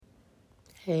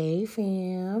Hey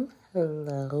fam,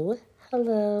 hello,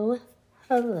 hello,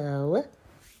 hello.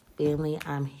 Family,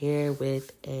 I'm here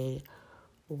with a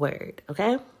word,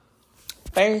 okay?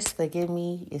 First, forgive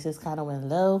me, it's just kind of went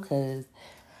low because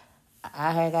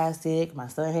I had got sick, my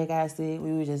son had got sick,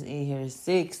 we were just in here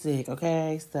sick,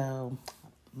 okay? So,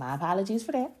 my apologies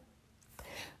for that.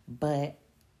 But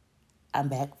I'm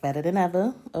back better than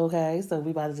ever, okay? So,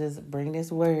 we about to just bring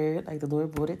this word like the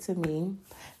Lord brought it to me.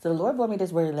 So, the Lord brought me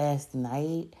this word last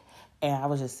night. And I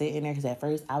was just sitting there because at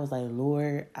first I was like,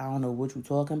 Lord, I don't know what you're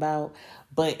talking about.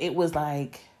 But it was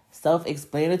like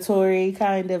self-explanatory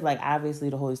kind of. Like obviously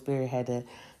the Holy Spirit had to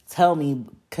tell me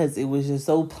because it was just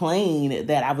so plain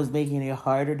that I was making it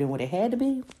harder than what it had to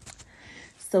be.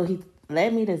 So he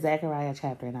led me to Zechariah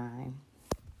chapter 9.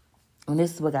 And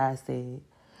this is what God said.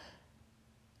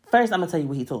 First, I'm going to tell you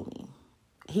what he told me.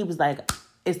 He was like,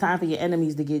 it's time for your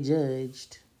enemies to get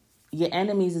judged. Your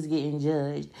enemies is getting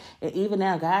judged. And even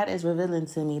now, God is revealing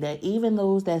to me that even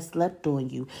those that slept on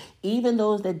you, even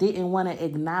those that didn't want to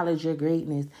acknowledge your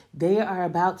greatness, they are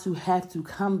about to have to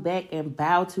come back and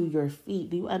bow to your feet.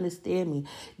 Do you understand me?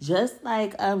 Just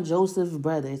like Joseph's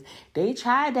brothers. They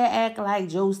tried to act like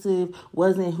Joseph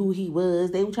wasn't who he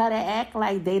was. They tried to act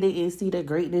like they didn't see the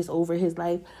greatness over his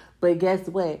life. But guess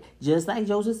what? Just like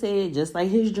Joseph said, just like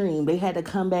his dream, they had to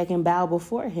come back and bow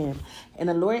before him. And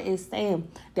the Lord is saying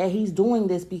that he's doing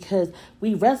this because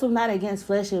we wrestle not against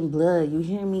flesh and blood. You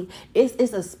hear me?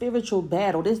 It's a spiritual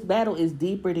battle. This battle is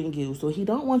deeper than you. So he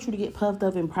don't want you to get puffed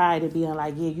up in pride and being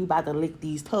like, yeah, you about to lick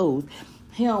these toes.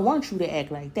 He don't want you to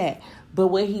act like that. But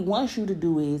what he wants you to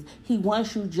do is he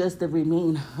wants you just to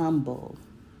remain humble.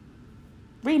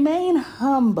 Remain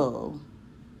humble.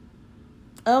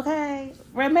 Okay,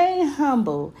 remain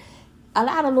humble.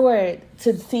 Allow the Lord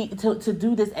to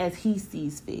do this as He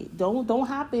sees fit. Don't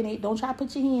hop in it. Don't try to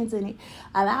put your hands in it.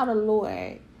 Allow the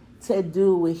Lord to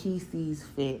do what He sees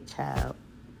fit, child.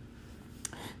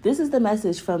 This is the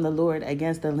message from the Lord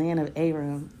against the land of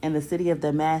Aram and the city of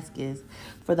Damascus.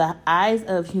 For the eyes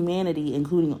of humanity,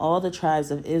 including all the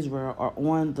tribes of Israel, are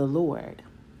on the Lord.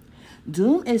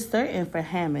 Doom is certain for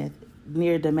Hamath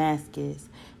near Damascus,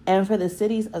 and for the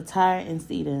cities of Tyre and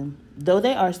Sidon. Though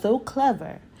they are so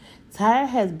clever, Tyre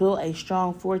has built a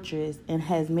strong fortress and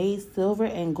has made silver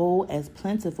and gold as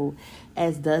plentiful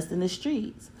as dust in the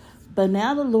streets. But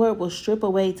now the Lord will strip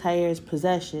away Tyre's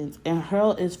possessions and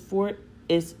hurl its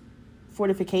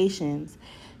fortifications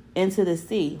into the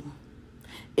sea.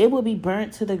 It will be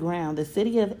burnt to the ground. The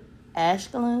city of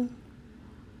Ashkelon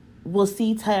will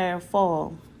see Tyre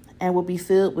fall and will be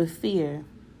filled with fear.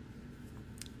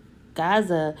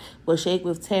 Gaza will shake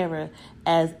with terror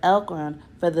as Ekron,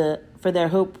 for their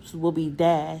hopes will be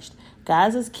dashed.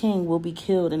 Gaza's king will be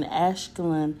killed and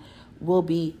Ashkelon will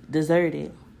be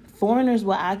deserted. Foreigners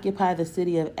will occupy the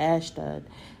city of Ashdod.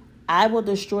 I will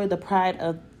destroy the pride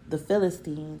of the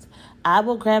Philistines. I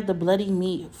will grab the bloody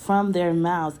meat from their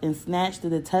mouths and snatch the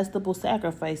detestable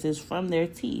sacrifices from their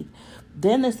teeth.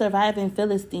 Then the surviving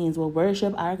Philistines will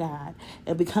worship our God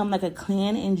and become like a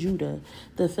clan in Judah.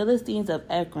 The Philistines of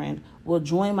Ekron will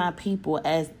join my people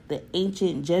as the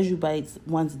ancient Jebusites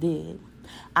once did.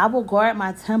 I will guard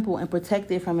my temple and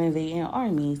protect it from invading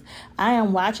armies. I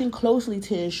am watching closely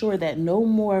to ensure that no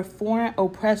more foreign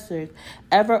oppressors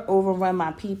ever overrun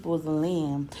my people's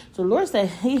land. So the Lord said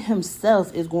He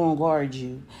Himself is going to guard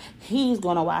you. He's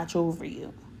going to watch over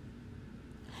you.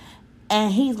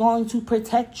 And He's going to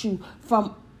protect you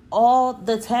from all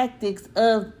the tactics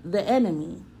of the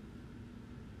enemy.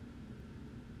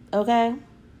 Okay?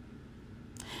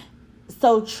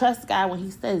 So trust God when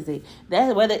He says it.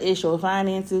 That's whether it's your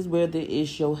finances, whether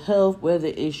it's your health, whether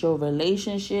it's your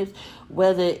relationships,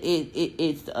 whether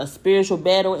it's a spiritual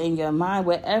battle in your mind,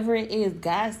 whatever it is,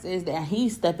 God says that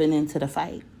He's stepping into the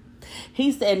fight.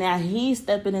 He said now He's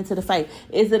stepping into the fight.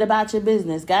 Is it about your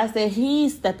business? God said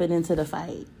He's stepping into the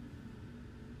fight.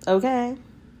 Okay?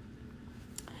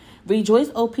 Rejoice,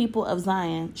 O people of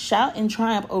Zion. Shout in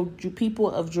triumph, O people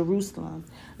of Jerusalem.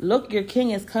 Look, your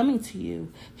king is coming to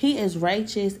you. He is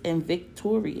righteous and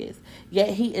victorious, yet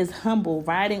he is humble,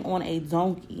 riding on a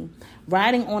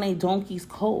donkey's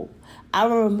colt. I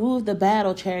will remove the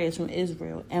battle chariots from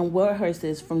Israel and war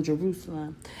horses from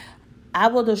Jerusalem. I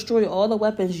will destroy all the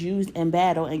weapons used in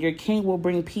battle, and your king will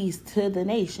bring peace to the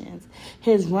nations.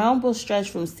 His realm will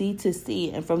stretch from sea to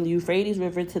sea and from the Euphrates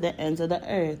River to the ends of the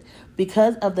earth,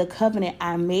 because of the covenant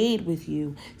I made with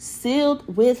you,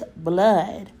 sealed with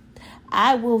blood.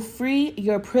 I will free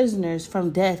your prisoners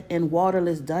from death in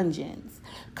waterless dungeons.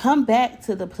 Come back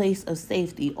to the place of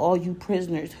safety, all you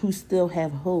prisoners who still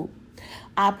have hope.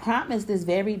 I promise this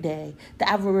very day that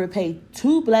I will repay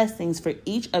 2 blessings for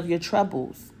each of your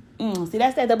troubles. See,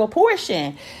 that's that double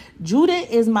portion. Judah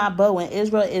is my bow and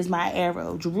Israel is my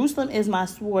arrow. Jerusalem is my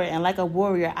sword, and like a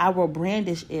warrior, I will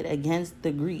brandish it against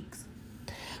the Greeks.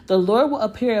 The Lord will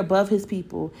appear above his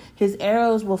people. His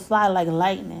arrows will fly like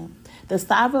lightning. The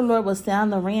sovereign Lord will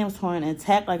sound the ram's horn and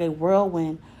attack like a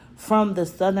whirlwind from the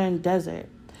southern desert.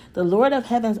 The Lord of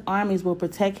heaven's armies will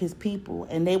protect his people,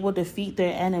 and they will defeat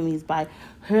their enemies by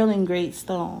hurling great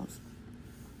stones.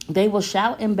 They will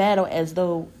shout in battle as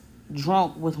though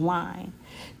drunk with wine.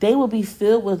 They will be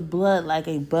filled with blood like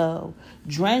a bow,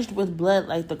 drenched with blood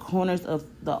like the corners of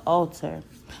the altar.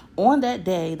 On that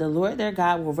day, the Lord their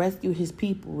God will rescue his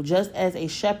people, just as a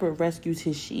shepherd rescues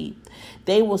his sheep.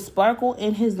 They will sparkle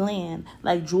in his land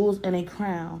like jewels in a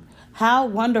crown. How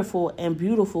wonderful and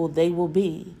beautiful they will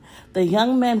be. The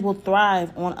young men will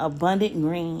thrive on abundant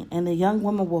grain, and the young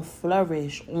women will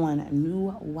flourish on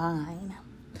new wine.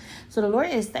 So the Lord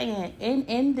is saying,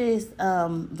 in this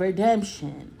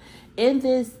redemption, in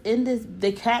this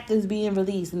the captives being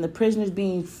released and the prisoners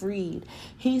being freed,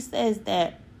 he says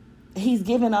that he's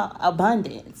giving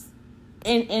abundance.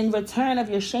 In return of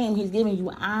your shame, he's giving you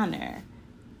honor.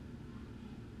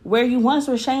 Where you once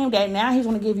were shamed at, now he's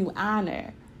going to give you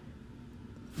honor.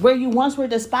 Where you once were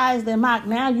despised and mocked,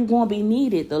 now you're going to be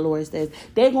needed, the Lord says.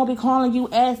 They're going to be calling you,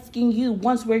 asking you,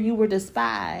 once where you were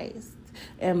despised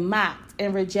and mocked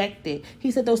and rejected. He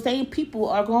said those same people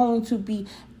are going to be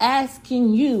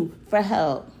asking you for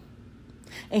help.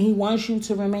 And he wants you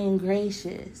to remain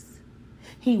gracious.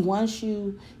 He wants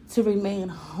you to remain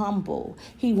humble.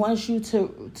 He wants you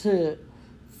to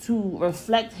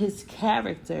reflect his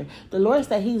character. The Lord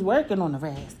said he's working on the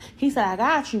rest. He said, I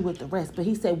got you with the rest. But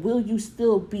he said, will you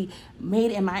still be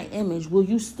made in my image? Will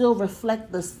you still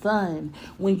reflect the Son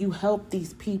when you help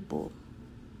these people?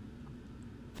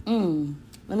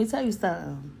 Let me tell you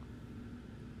something.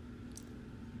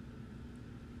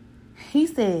 He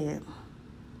said,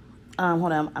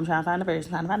 hold on, I'm trying to find the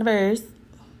verse.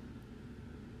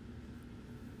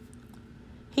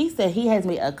 He said he has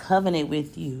made a covenant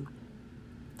with you.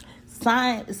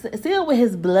 Sealed with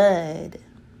his blood.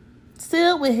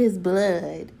 Sealed with his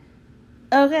blood.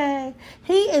 Okay?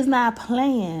 He is not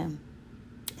playing.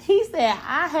 He said,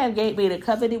 I have made a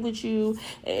covenant with you.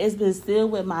 It's been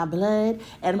sealed with my blood.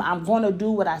 And I'm going to do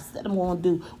what I said I'm going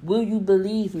to do. Will you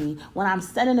believe me? When I'm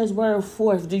sending this word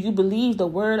forth, do you believe the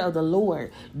word of the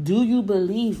Lord? Do you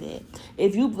believe it?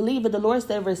 If you believe it, the Lord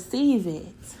said, receive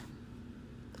it.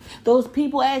 Those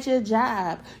people at your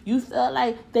job, you felt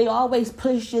like they always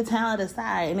pushed your talent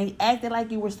aside and they acted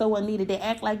like you were so unneeded. They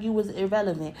act like you was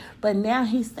irrelevant. But now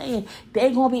he's saying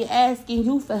they're going to be asking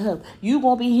you for help. You're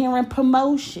going to be hearing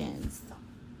promotions.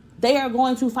 They are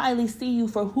going to finally see you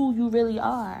for who you really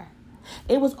are.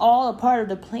 It was all a part of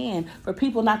the plan for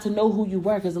people not to know who you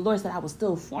were, because the Lord said, I was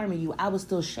still forming you. I was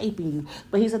still shaping you.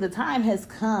 But he said, the time has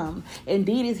come.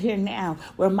 Indeed is here now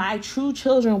where my true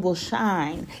children will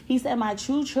shine. He said, my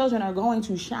true children are going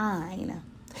to shine.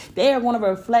 They are going to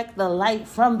reflect the light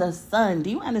from the sun. Do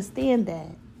you understand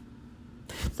that?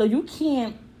 So you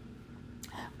can't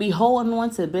be holding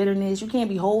on to bitterness. You can't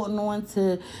be holding on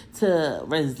to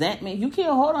resentment. You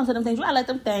can't hold on to them things. You gotta let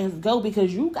them things go,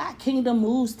 because you got kingdom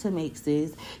moves to make,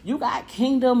 sis. You got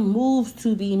kingdom moves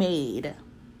to be made.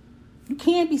 You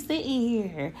can't be sitting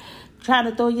here trying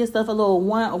to throw yourself a little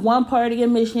one party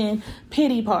admission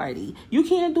pity party. You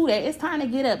can't do that. It's time to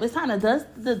get up. It's time to dust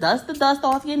the dust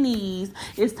off your knees.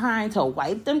 It's time to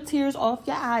wipe them tears off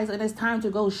your eyes, and it's time to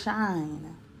go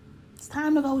shine. It's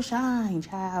time to go shine,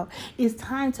 child. It's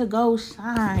time to go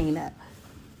shine.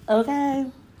 Okay?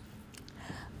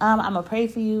 I'm going to pray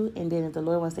for you, and then if the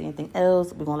Lord wants to say anything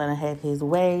else, we're going to let him have his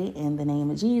way in the name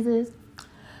of Jesus.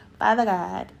 Father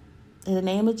God, in the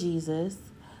name of Jesus,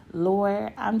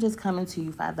 Lord, I'm just coming to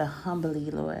you, Father,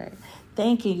 humbly, Lord.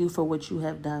 Thanking you for what you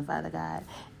have done, Father God.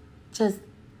 Just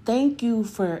thank you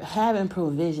for having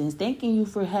provisions. Thanking you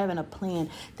for having a plan.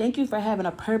 Thank you for having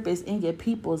a purpose in your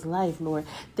people's life, Lord.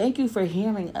 Thank you for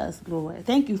hearing us, Lord.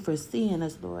 Thank you for seeing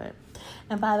us, Lord.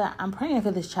 And Father, I'm praying for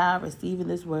this child receiving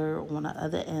this word on the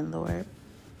other end, Lord.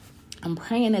 I'm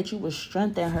praying that you will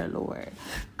strengthen her, Lord.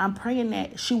 I'm praying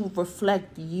that she will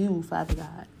reflect you, Father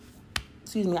God.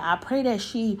 I pray that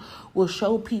she will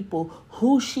show people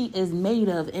who she is made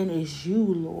of, and it's you,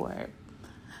 Lord.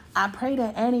 I pray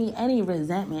that any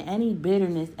resentment, any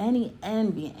bitterness, any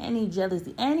envy, any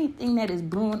jealousy, anything that is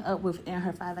brewing up within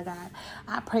her, Father God,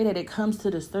 I pray that it comes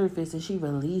to the surface and she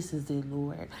releases it,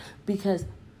 Lord, because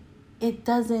it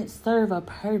doesn't serve a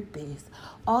purpose.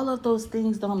 All of those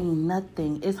things don't mean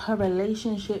nothing. It's her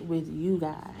relationship with you,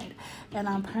 God. And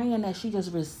I'm praying that she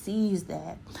just receives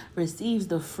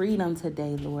the freedom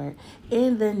today, Lord.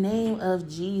 In the name of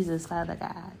Jesus, Father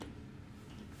God.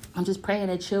 I'm just praying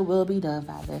that your will be done,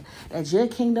 Father, that your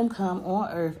kingdom come on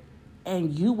earth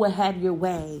and you will have your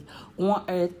way on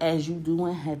earth as you do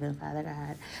in heaven, Father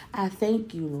God. I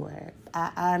thank you, Lord.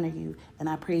 I honor you and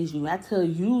I praise you. I tell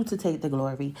you to take the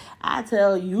glory. I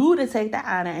tell you to take the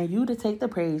honor and you to take the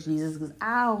praise, Jesus, because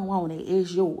I don't want it.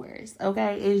 It's yours,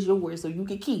 okay? It's yours, so you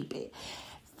can keep it.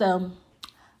 So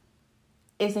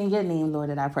it's in your name,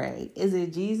 Lord, that I pray. It's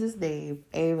in Jesus' name.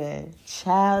 Amen.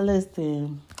 Child,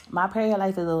 listen. My prayer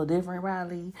life is a little different,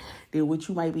 Riley, than what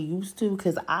you might be used to,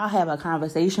 because I'll have a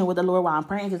conversation with the Lord while I'm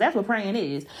praying, because that's what praying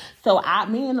is. So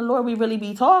me and the Lord, we really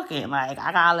be talking. Like,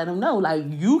 I gotta let him know, like,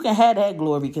 you can have that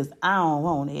glory, because I don't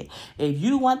want it. If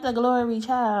you want the glory,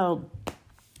 child,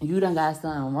 you done got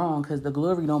something wrong, because the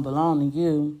glory don't belong to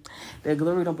you. The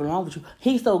glory don't belong with you.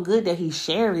 He's so good that he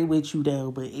share it with you,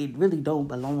 though, but it really don't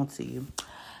belong to you.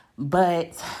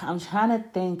 But I'm trying to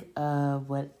think of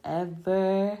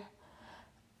whatever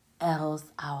else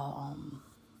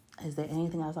is there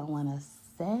anything else I want to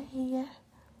say?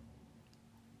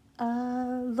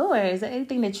 Lord, is there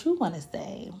anything that you want to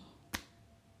say?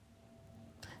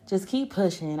 Just keep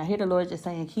pushing. I hear the Lord just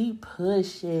saying, keep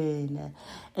pushing.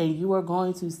 And you are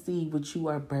going to see what you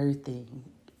are birthing.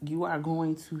 You are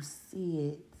going to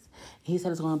see it. He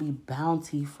said it's going to be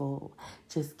bountiful.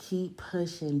 Just keep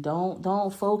pushing. Don't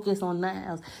focus on nothing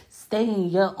else. Stay in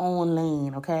your own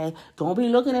lane, okay? Don't be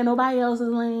looking at nobody else's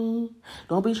lane.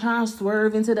 Don't be trying to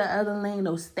swerve into the other lane.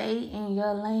 No, stay in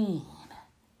your lane.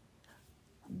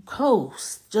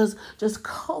 Coast. Just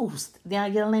coast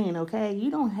down your lane, okay?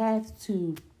 You don't have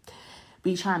to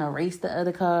be trying to race the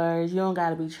other cars. You don't got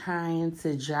to be trying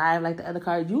to drive like the other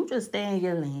cars. You just stay in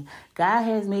your lane. God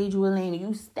has made you a lane and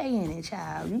you stay in it,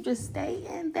 child. You just stay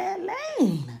in that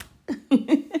lane.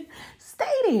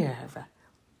 Stay there.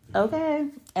 Okay?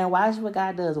 And watch what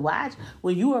God does. Watch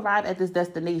when you arrive at this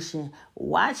destination.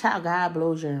 Watch how God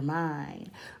blows your mind.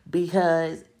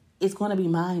 Because it's going to be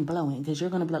mind-blowing. Because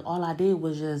you're going to be like, all I did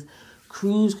was just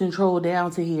cruise control down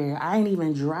to here. I ain't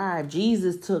even drive.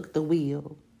 Jesus took the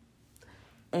wheel.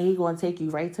 And he's going to take you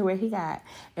right to where he got.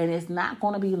 And it's not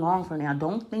going to be long from now.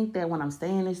 Don't think that when I'm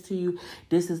saying this to you,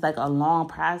 this is like a long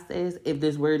process. If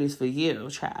this word is for you,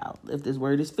 child. If this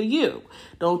word is for you.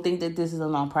 Don't think that this is a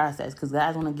long process. Because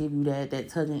God's going to give you that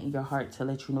tugging in your heart to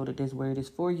let you know that this word is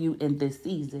for you in this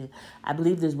season. I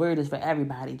believe this word is for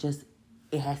everybody. Just,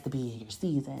 it has to be in your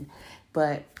season.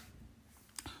 But,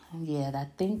 yeah, I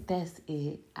think that's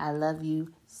it. I love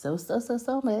you so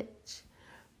much.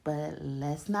 But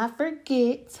let's not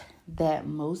forget that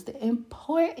most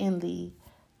importantly,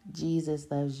 Jesus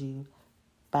loves you.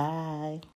 Bye.